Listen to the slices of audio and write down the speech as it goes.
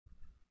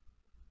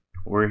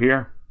We're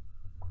here.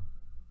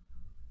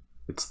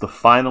 It's the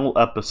final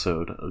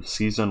episode of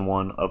Season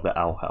 1 of the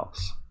Owl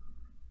House.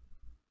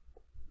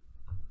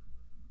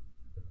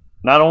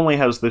 Not only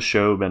has this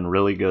show been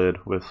really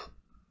good, with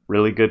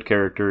really good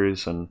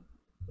characters and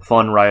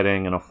fun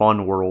writing and a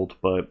fun world,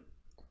 but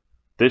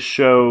this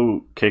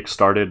show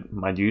kickstarted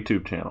my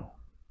YouTube channel.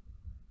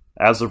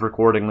 As of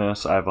recording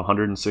this, I have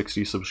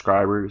 160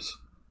 subscribers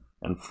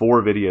and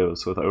 4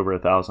 videos with over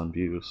 1,000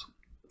 views.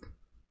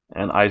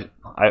 And I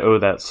owe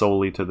that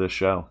solely to this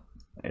show.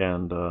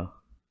 And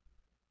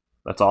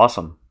that's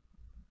awesome.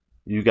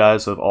 You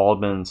guys have all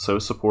been so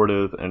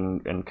supportive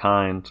and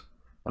kind,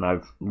 and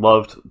I've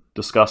loved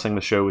discussing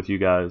the show with you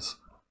guys.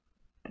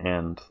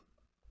 And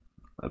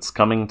it's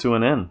coming to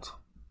an end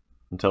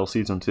until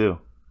Season 2.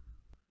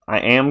 I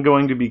am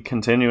going to be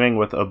continuing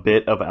with a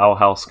bit of Owl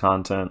House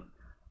content.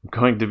 I'm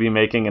going to be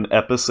making an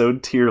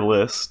episode tier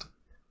list,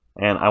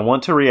 and I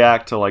want to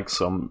react to like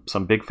some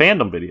big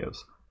fandom videos.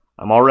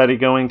 I'm already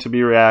going to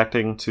be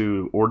reacting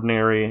to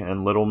Ordinary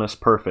and Little Miss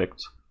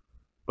Perfect,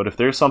 but if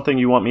there's something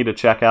you want me to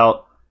check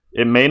out,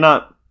 it may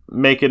not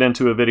make it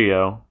into a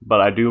video,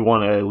 but I do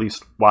want to at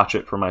least watch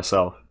it for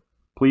myself.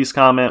 Please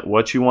comment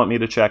what you want me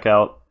to check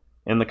out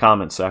in the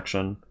comment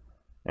section,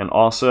 and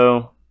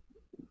also,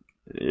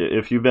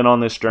 if you've been on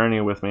this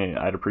journey with me,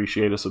 I'd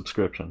appreciate a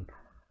subscription.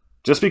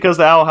 Just because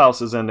the Owl House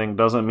is ending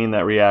doesn't mean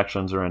that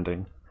reactions are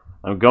ending.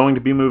 I'm going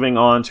to be moving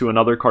on to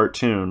another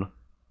cartoon.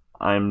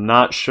 I'm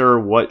not sure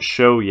what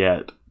show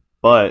yet,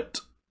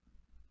 but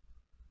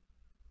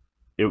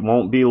it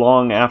won't be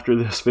long after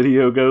this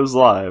video goes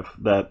live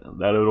that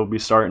it'll be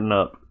starting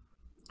up.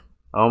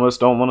 I almost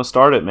don't want to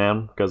start it,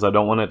 man, because I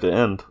don't want it to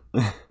end.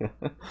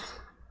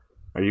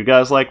 Are you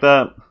guys like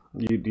that?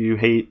 Do you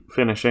hate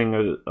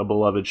finishing a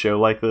beloved show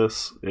like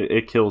this?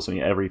 It kills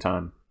me every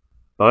time.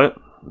 But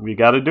we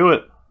gotta do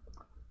it.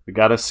 We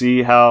gotta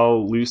see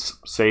how Luce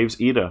saves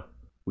Ida.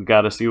 We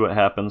gotta see what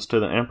happens to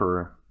the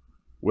Emperor.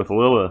 With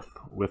Lilith,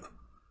 with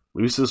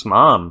Luce's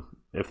mom,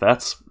 if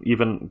that's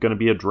even going to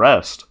be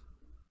addressed,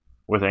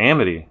 with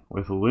Amity,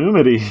 with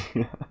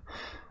Lumity.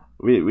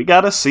 we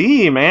gotta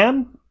see,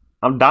 man.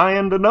 I'm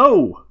dying to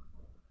know.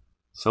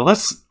 So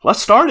let's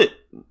start it.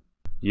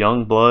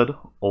 Young blood,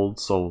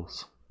 old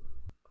souls.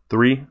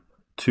 3,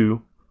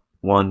 2,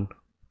 1,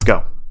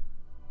 go.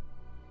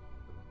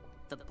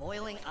 The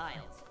Boiling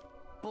Isles,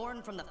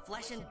 born from the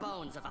flesh and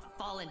bones of a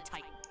fallen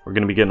titan. We're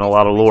going to be getting a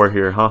lot of lore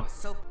here, huh?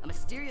 So, a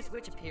mysterious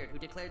witch appeared who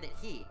declared that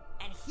he,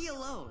 and he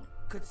alone,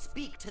 could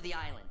speak to the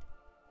island.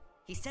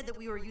 He said that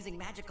we were using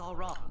magic all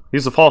wrong.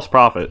 He's a false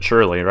prophet,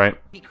 surely, right?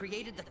 He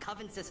created the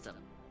Coven system.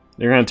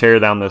 You're going to tear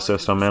down this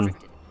system, man.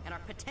 And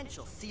our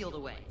potential sealed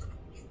away.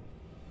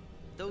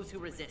 Those who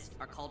resist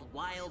are called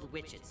wild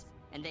witches,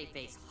 and they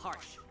face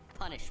harsh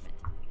punishment.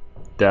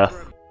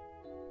 Death.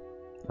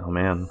 Oh,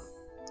 man.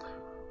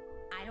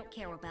 I don't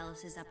care what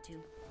Bellos is up to.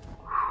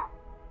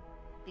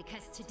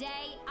 Because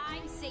today,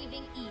 I'm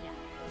saving Ida.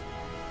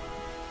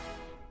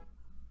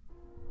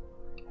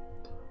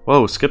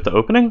 Whoa, skip the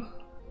opening?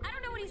 I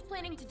don't know what he's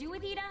planning to do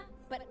with Ida,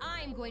 but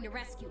I'm going to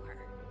rescue her.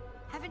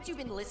 Haven't you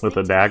been listening?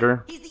 With a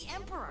dagger? He's the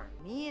Emperor.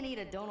 Me and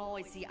Ida don't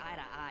always see eye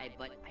to eye,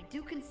 but I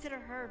do consider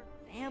her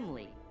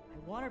family.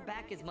 I want her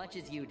back as much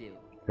as you do.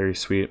 Very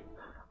sweet.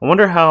 I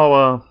wonder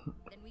how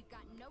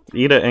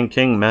Ida and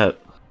King met.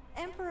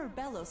 Emperor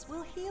Bellos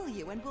will heal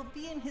you and we'll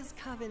be in his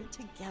coven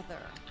together.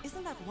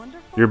 Isn't that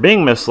wonderful? You're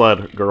being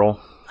misled, girl.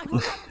 I will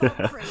not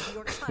fall prey to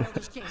your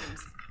childish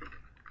games.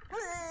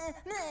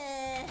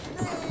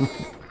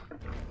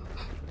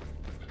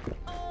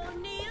 Oh,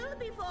 kneel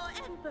before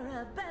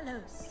Emperor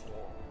Bellos.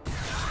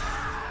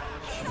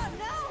 Ida,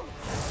 no!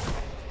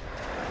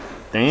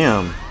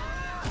 Damn.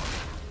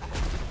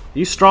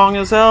 You strong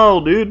as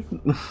hell, dude.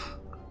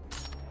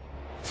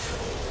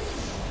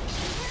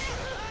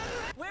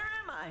 Where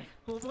am I?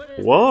 What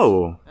is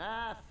Whoa. this?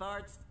 Ah,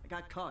 farts. I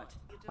got caught.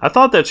 I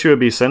thought that she would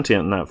be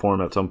sentient in that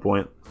form at some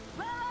point.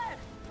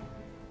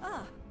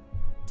 Ah,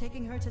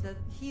 taking her to the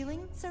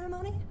healing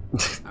ceremony?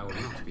 I will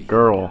not be.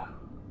 Girl.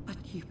 But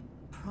you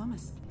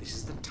promised. This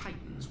is the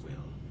Titan's will.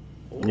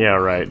 All Yeah,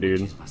 right,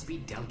 dude. witches must be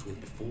dealt with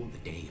before the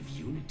day of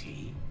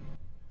unity.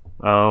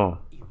 Oh.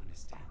 You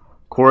understand?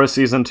 Korra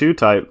Season 2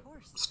 type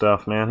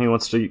stuff, man. He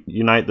wants to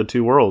unite the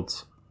two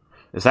worlds.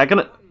 Is that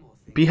gonna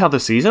be how the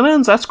season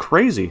ends? That's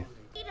crazy.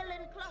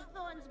 Edelyn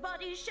Clothorn's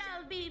body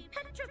shall be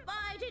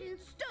petrified in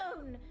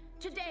stone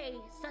today,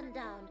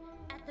 sundown,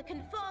 at the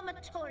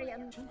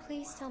Conformatorium.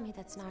 Please tell me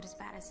that's not as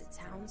bad as it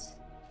sounds.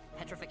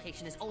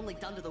 Petrification is only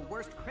done to the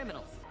worst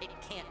criminals. It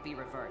can't be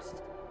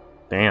reversed.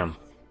 Damn.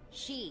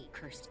 She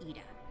cursed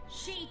Ida.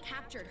 She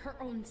captured her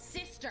own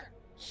sister.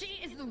 She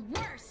is the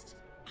worst.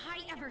 I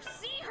ever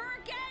see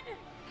her again?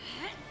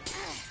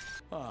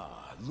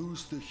 Ah,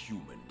 Luce the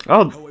human.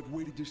 Oh, How I've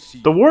waited to see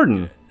the you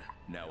warden. again.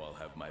 Now I'll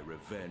have my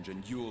revenge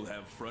and you'll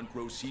have front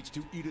row seats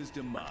to Ida's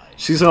demise.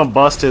 She's gonna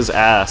bust his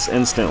ass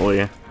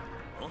instantly.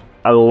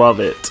 I love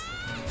it.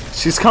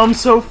 She's come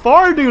so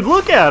far, dude.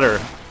 Look at her.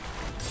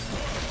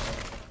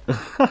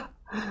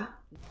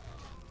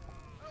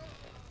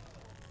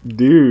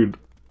 Dude.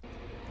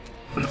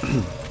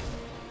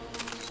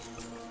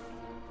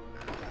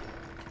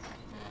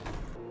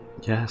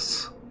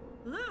 Yes.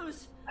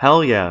 Luz!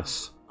 Hell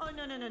yes. Oh,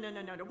 no.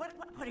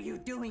 What are you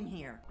doing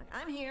here?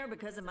 I'm here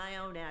because of my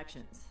own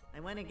actions. I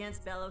went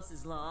against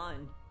Belos's law,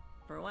 and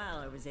for a while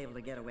I was able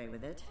to get away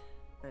with it.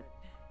 But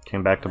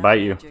Came back to without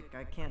bite you. magic,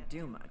 I can't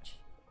do much.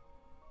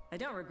 I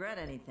don't regret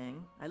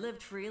anything. I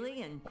lived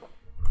freely, and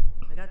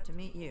I got to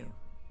meet you.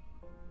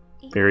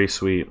 Very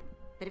sweet.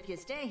 But if you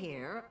stay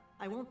here,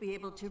 I won't be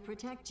able to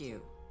protect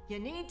you. You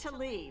need to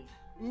leave.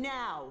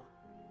 Now!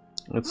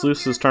 It's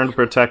Luce's turn to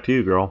protect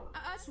you, girl.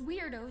 Us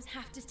weirdos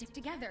have to stick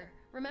together,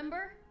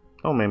 remember?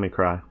 Don't make me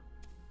cry.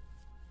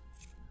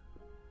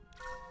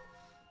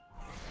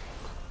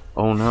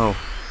 Oh no.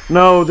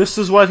 No, this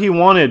is what he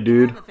wanted,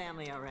 dude. I have a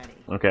family already.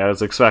 Okay, I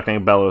was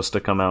expecting Belos to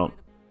come out.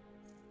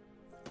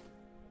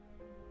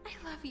 I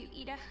love you,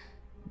 Ida.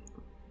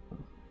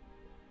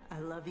 I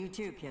love you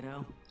too,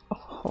 kiddo.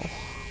 Oh.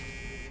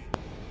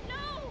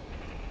 No!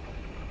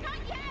 Not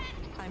yet!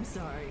 I'm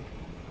sorry.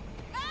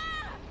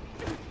 Ah!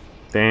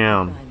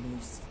 Damn. Bye,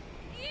 Luce.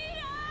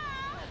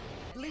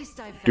 At least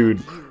I found Dude,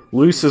 you.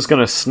 Luce is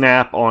gonna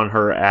snap on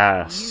her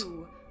ass.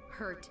 You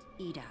hurt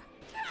Ida.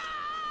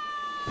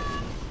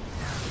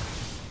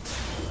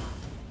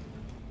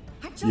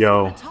 I just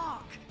Yo. wanna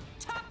talk.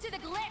 Talk to the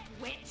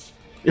glyph, witch!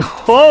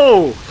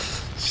 Oh!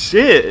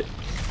 Shit!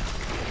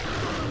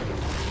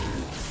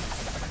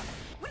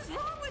 What's wrong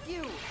with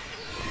you?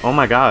 Oh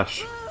my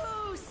gosh.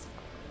 Luce!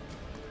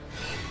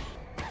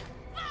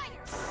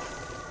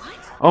 What?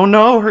 Oh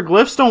no, her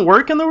glyphs don't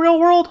work in the real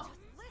world?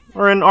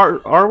 Or in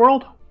our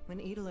world? When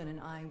Edelyn and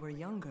I were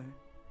younger,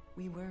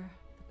 we were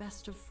the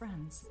best of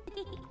friends.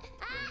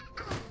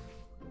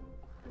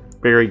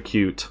 Very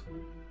cute.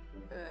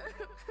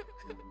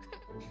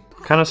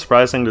 Kind of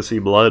surprising to see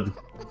blood.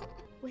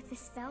 With the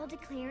spell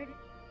declared,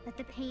 let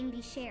the pain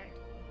be shared.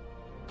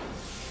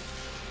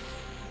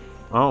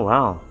 Oh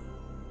wow.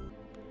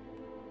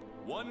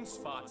 One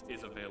spot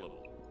is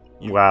available.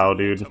 Wow,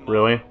 dude.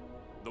 Really?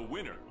 The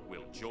winner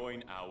will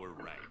join our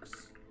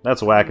ranks.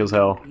 That's whack as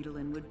hell.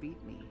 Edelyn would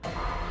beat me.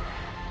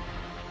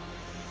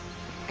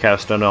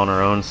 Cast it on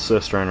her own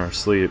sister in her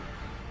sleep.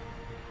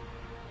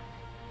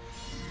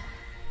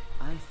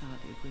 I thought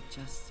it would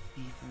just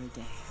be for a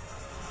day.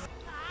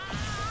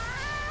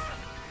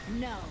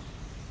 No.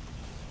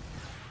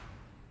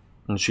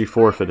 And she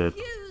forfeited.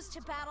 Refuse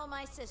to battle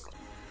my sister.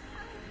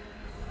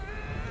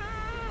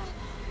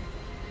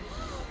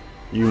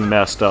 You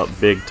messed up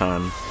big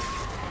time.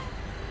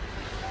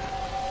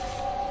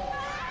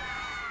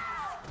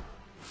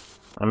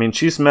 I mean,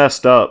 she's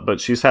messed up, but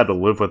she's had to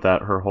live with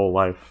that her whole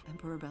life.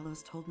 Emperor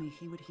Belos told me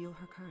he would heal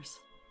her curse,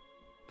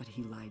 but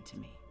he lied to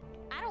me.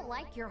 I don't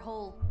like your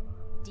whole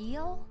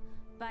deal,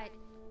 but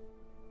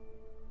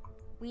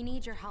we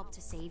need your help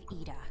to save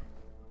Ida.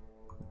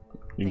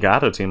 You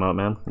gotta team up,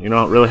 man. You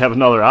don't really have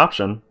another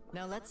option.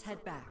 Now let's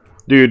head back.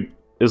 Dude,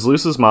 is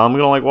Luce's mom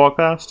gonna, like, walk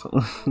past?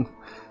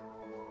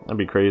 That'd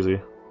be crazy.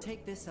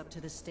 Take this up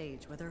to the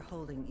stage where they're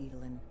holding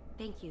Edelyn.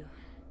 Thank you,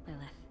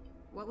 Lilith.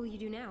 What will you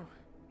do now?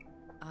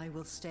 I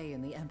will stay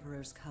in the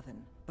Emperor's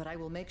Coven, but I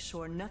will make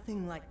sure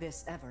nothing like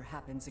this ever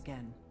happens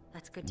again.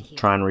 That's good to hear.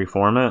 Try and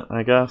reform it,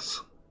 I guess.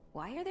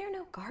 Why are there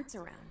no guards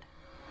around?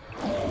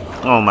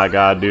 Oh my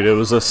god, dude, it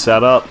was a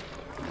setup.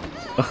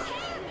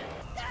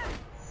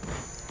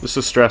 This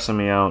is stressing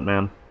me out,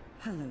 man.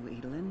 Hello,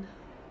 Edelyn.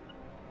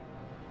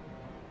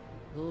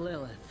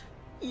 Lilith,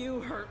 you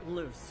hurt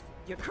Luce.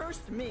 You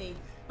cursed me.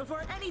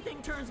 Before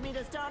anything turns me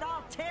to stone,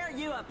 I'll tear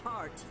you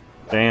apart.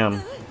 Damn.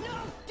 No,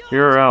 don't.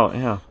 Hear her out,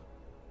 yeah.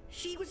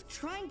 She was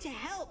trying to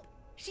help.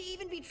 She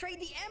even betrayed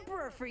the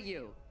Emperor for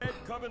you. Head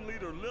Coven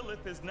leader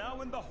Lilith is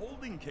now in the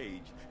holding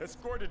cage,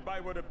 escorted by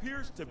what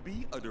appears to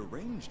be a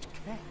deranged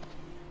cat.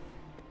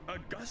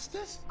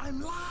 Augustus? I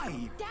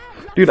lied!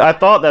 Dude, I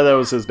thought that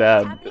was his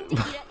dad.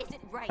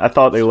 I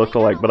thought they looked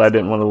alike, but I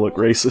didn't want to look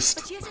But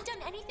racist. she hasn't done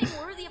anything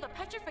worthy of a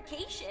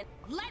petrification.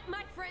 Let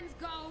my friends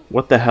go!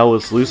 What the hell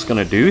is Luce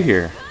gonna do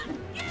here?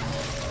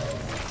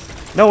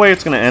 No way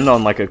it's gonna end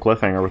on, like, a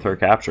cliffhanger with her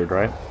captured,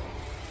 right?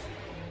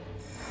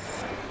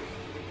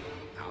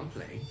 I'll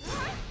play.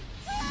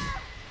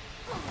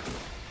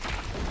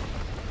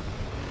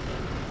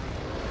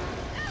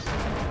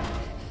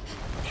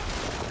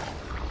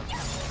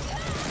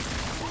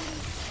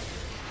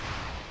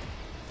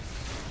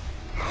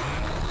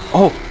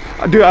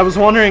 Oh, dude, I was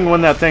wondering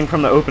when that thing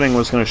from the opening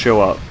was gonna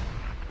show up.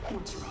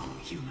 What's wrong,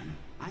 human?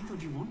 I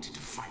thought you wanted to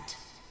fight.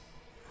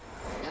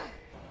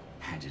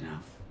 Had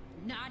enough?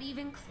 Not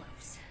even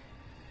close.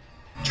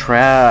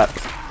 Trap.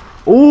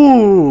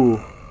 Ooh!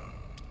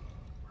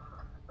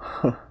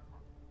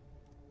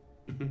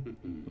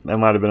 That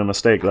might have been a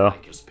mistake, I though.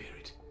 like your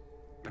spirit.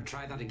 But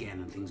try that again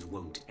and things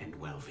won't end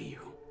well for you.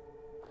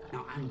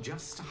 Now, I'm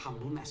just a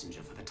humble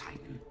messenger for the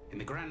Titan. In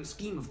the grand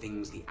scheme of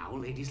things, the Owl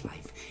Lady's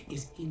life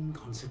is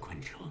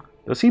inconsequential.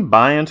 Does he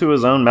buy into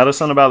his own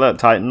medicine about that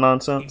Titan If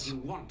nonsense? you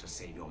want to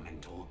save your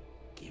mentor,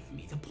 give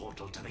me the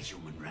portal to the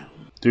human realm.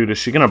 Dude, is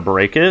she gonna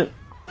break it?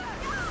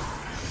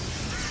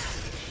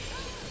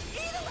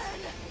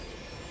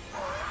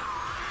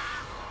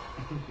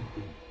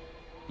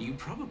 You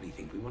probably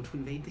think we want to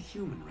invade the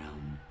human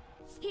realm.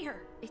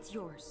 Here, it's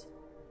yours.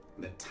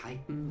 The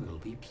Titan will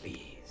be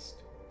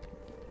pleased.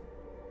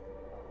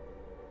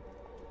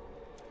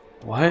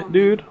 What,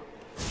 dude?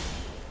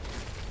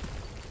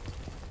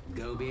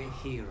 Go be a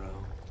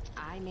hero.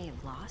 I may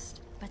have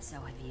lost, but so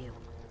have you.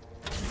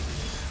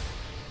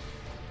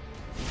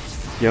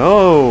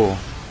 Yo!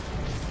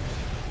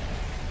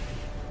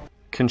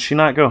 Can she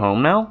not go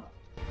home now?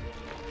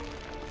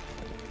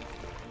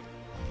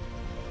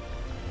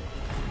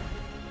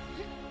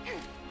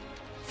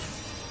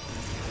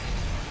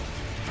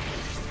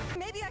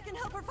 Maybe I can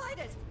help her fight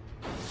it.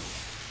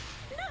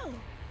 No!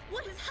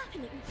 What is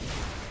happening?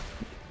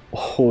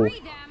 Oh,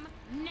 Free them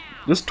now.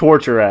 just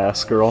torture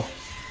ass, girl.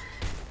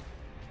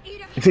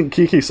 Ida,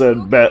 Kiki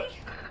said, bet.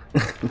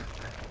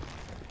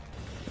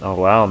 Oh,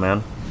 wow,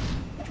 man.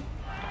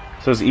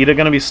 So is Ida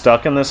gonna be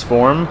stuck in this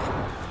form?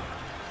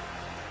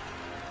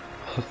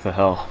 What the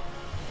hell?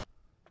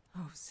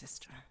 Oh,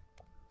 sister.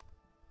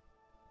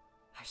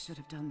 I should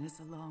have done this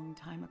a long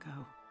time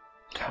ago.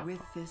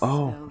 With this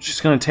Oh, spell,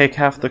 she's gonna take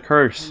half the let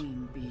curse.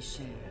 pain be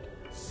shared.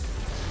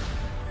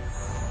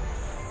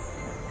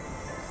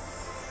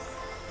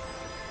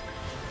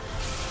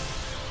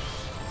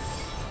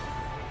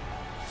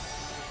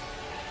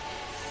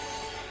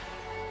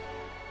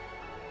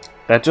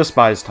 That just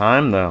buys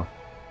time, though.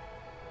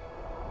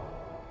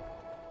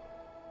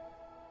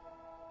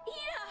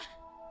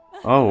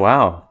 Oh,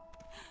 wow.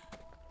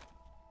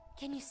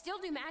 can you still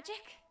do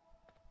magic?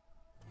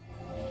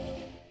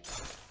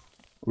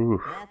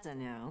 Ooh. That's a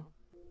no.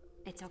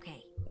 It's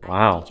okay.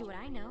 Wow. I can teach you what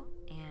I know,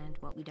 and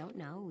what we don't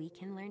know, we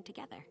can learn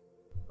together.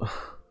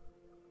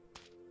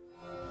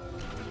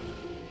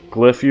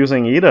 Glyph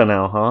using Ida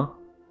now, huh?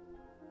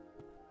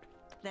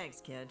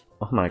 Thanks, kid.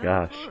 Oh my I look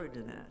gosh. forward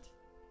to that.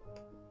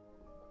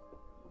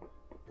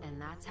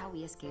 And that's how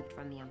we escaped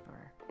from the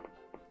Emperor.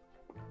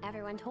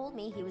 Everyone told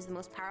me he was the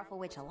most powerful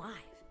witch alive.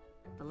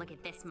 But look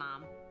at this,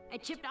 Mom. I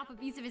chipped off a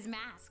piece of his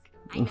mask.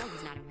 I know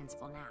he's not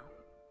invincible now.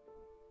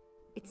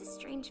 It's a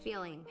strange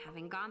feeling,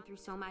 having gone through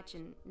so much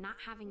and not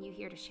having you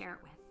here to share it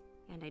with.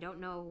 And I don't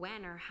know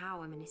when or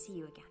how I'm going to see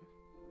you again.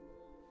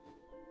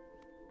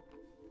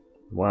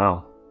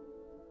 Wow.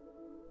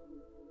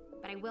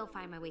 But I will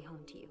find my way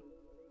home to you.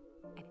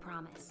 I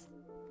promise.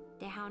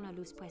 Deja una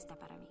luz puesta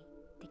para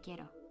mí. Te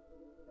quiero.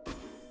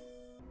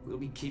 We'll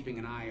be keeping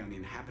an eye on the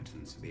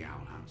inhabitants of the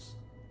Owl House.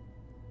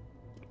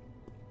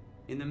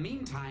 In the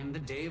meantime, the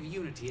Day of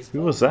Unity is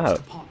Who was almost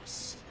that? upon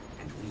us,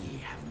 and we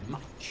have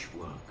much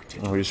work to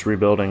do. Oh, he's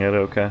rebuilding it,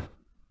 okay.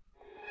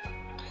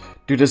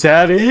 Dude, is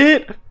that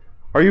it?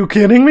 Are you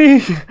kidding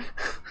me?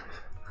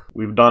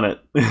 We've done it.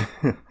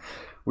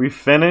 We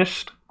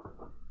finished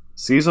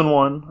Season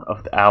 1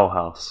 of the Owl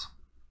House.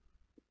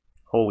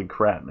 Holy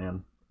crap,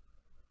 man.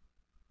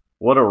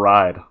 What a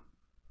ride.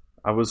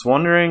 I was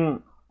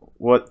wondering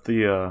what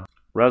the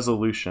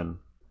resolution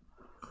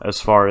as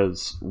far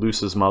as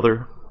Luce's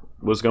mother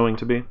was going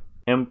to be.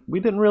 And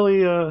we didn't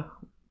really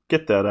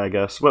get that, I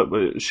guess.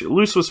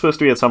 Luce was supposed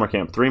to be at summer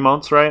camp 3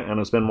 months, right? And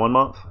it's been 1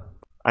 month.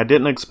 I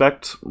didn't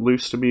expect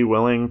Luce to be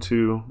willing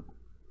to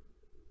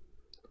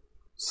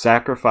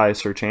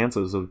sacrifice her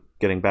chances of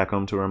getting back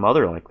home to her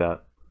mother like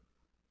that.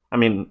 I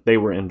mean, they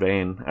were in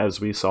vain, as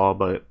we saw,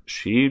 but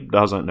she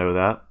doesn't know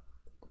that.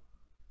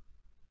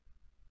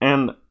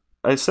 And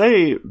I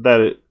say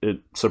that it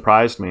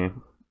surprised me.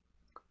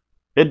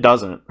 It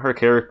doesn't. Her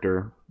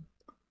character,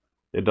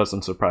 it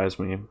doesn't surprise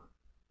me.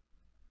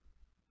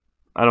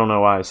 I don't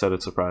know why I said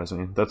it surprised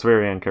me. That's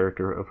very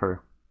uncharacter of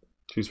her.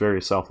 She's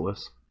very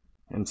selfless.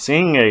 And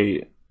seeing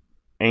a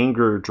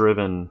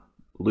anger-driven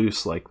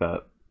Luce like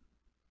that,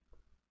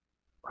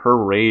 her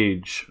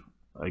rage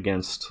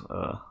against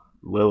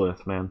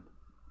Lilith, man,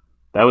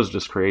 that was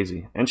just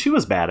crazy. And she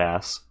was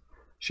badass.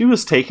 She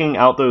was taking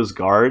out those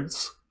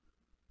guards,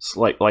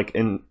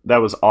 and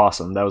that was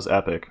awesome. That was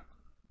epic.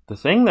 The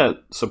thing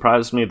that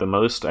surprised me the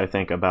most, I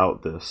think,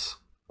 about this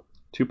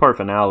 2-part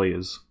finale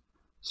is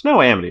it's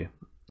no Amity.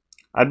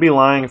 I'd be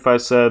lying if I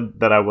said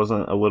that I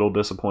wasn't a little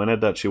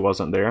disappointed that she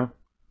wasn't there.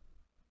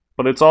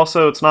 But it's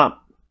also, it's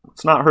not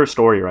her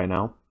story right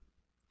now.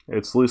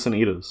 It's Luce and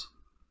Ida's.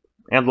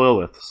 And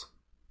Lilith's.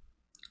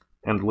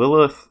 And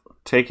Lilith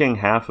taking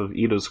half of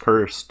Ida's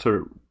curse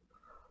to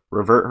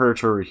revert her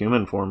to her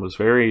human form was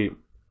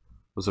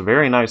a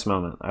very nice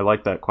moment. I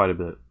liked that quite a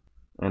bit.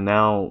 And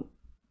now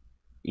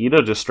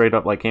Ida just straight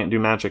up can't do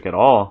magic at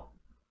all.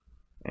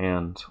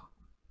 And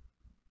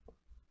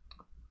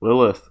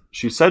Lilith,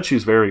 she said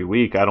she's very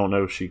weak. I don't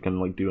know if she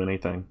can do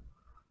anything.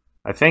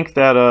 I think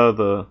that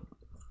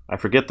I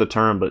forget the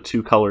term, but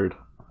 2-colored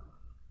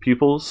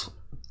pupils,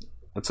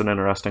 it's an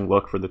interesting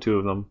look for the 2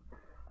 of them.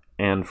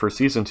 And for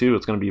Season 2,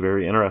 it's going to be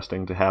very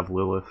interesting to have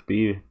Lilith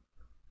be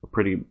a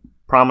pretty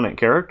prominent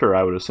character,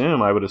 I would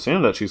assume. I would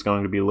assume that she's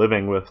going to be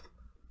living with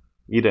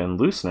Ida and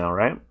Luce now,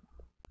 right?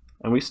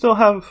 And we still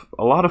have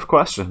a lot of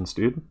questions,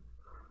 dude.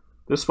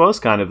 This was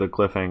kind of the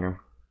cliffhanger.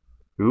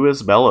 Who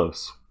is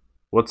Belos?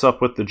 What's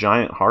up with the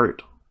giant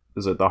heart?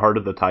 Is it the heart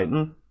of the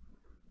Titan?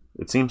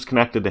 It seems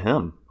connected to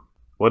him.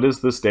 What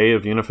is this Day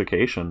of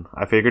Unification?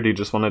 I figured he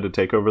just wanted to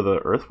take over the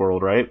Earth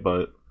world, right?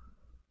 But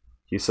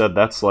he said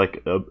that's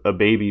like a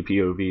baby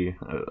POV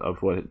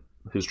of what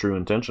his true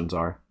intentions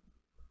are.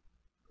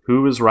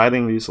 Who is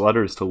writing these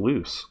letters to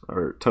Luce,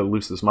 or to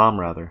Luce's mom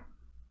rather?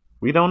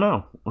 We don't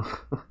know.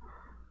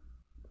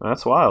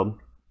 That's wild.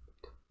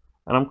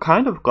 And I'm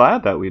kind of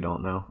glad that we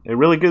don't know. It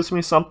really gives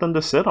me something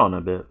to sit on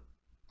a bit.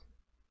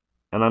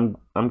 And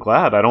I'm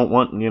glad. I don't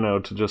want, you know,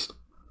 to just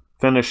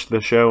finish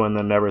the show and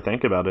then never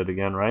think about it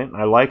again, right?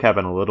 I like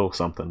having a little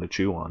something to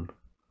chew on.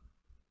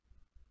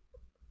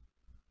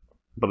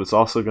 But it's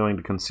also going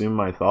to consume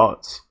my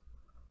thoughts.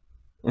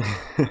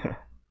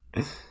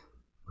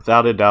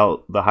 Without a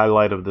doubt, the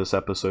highlight of this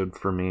episode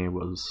for me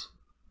was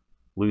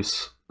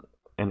Luce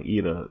and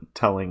Ida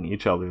telling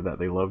each other that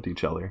they loved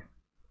each other.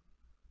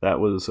 That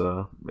was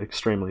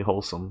extremely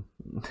wholesome.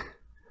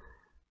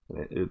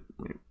 It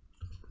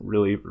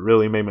really,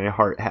 really made my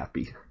heart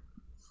happy.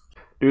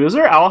 Dude, is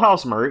there Owl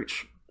House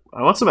merch?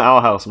 I want some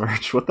Owl House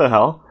merch. What the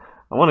hell?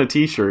 I want a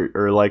t-shirt,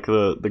 or like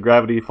the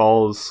Gravity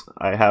Falls,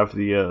 I have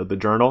the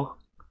journal.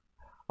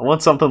 I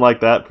want something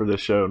like that for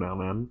this show now,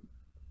 man.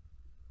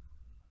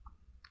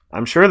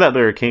 I'm sure that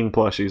there are King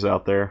plushies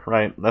out there,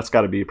 right? That's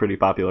got to be a pretty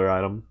popular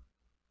item.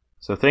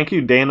 So thank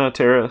you, Dana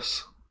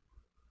Terrace.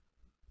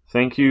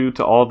 Thank you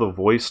to all the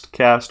voiced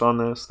cast on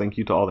this. Thank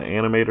you to all the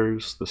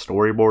animators, the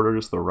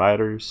storyboarders, the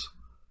writers.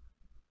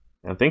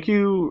 And thank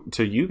you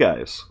to you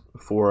guys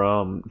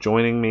for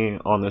joining me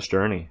on this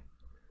journey.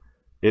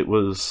 It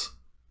was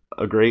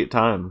a great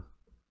time.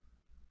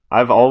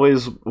 I've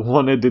always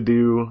wanted to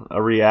do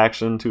a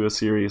reaction to a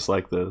series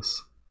like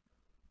this.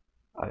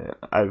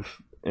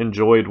 I've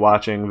enjoyed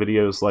watching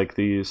videos like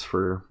these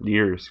for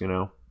years, you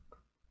know.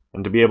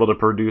 And to be able to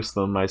produce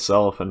them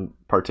myself and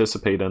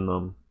participate in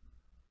them,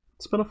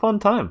 it's been a fun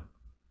time.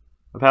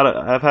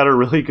 I've had a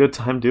really good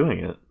time doing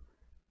it.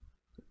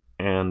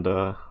 And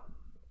I'm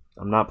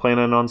not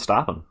planning on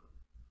stopping.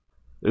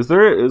 Is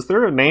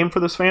there a name for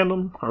this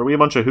fandom? Are we a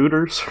bunch of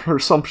Hooters or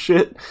some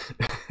shit?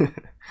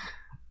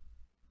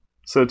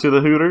 So to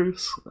the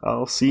Hooters,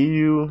 I'll see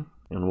you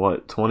in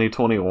what,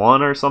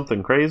 2021 or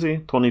something crazy?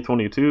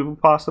 2022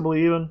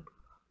 possibly even?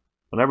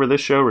 Whenever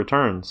this show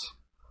returns.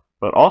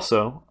 But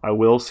also, I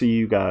will see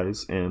you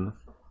guys in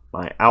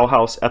my Owl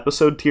House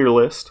episode tier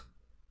list,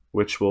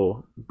 which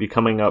will be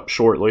coming up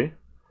shortly,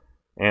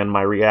 and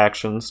my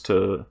reactions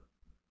to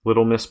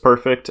Little Miss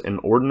Perfect and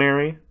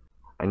Ordinary.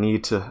 I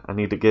need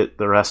to get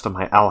the rest of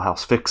my Owl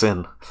House fix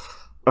in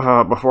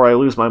before I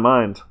lose my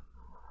mind.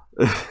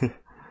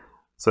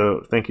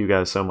 So thank you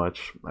guys so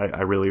much.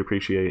 I really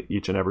appreciate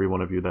each and every one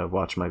of you that have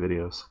watched my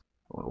videos.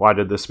 Why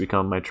did this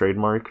become my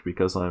trademark?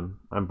 Because I'm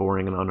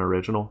boring and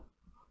unoriginal,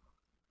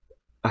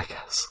 I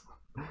guess.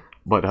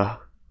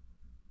 But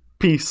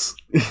peace.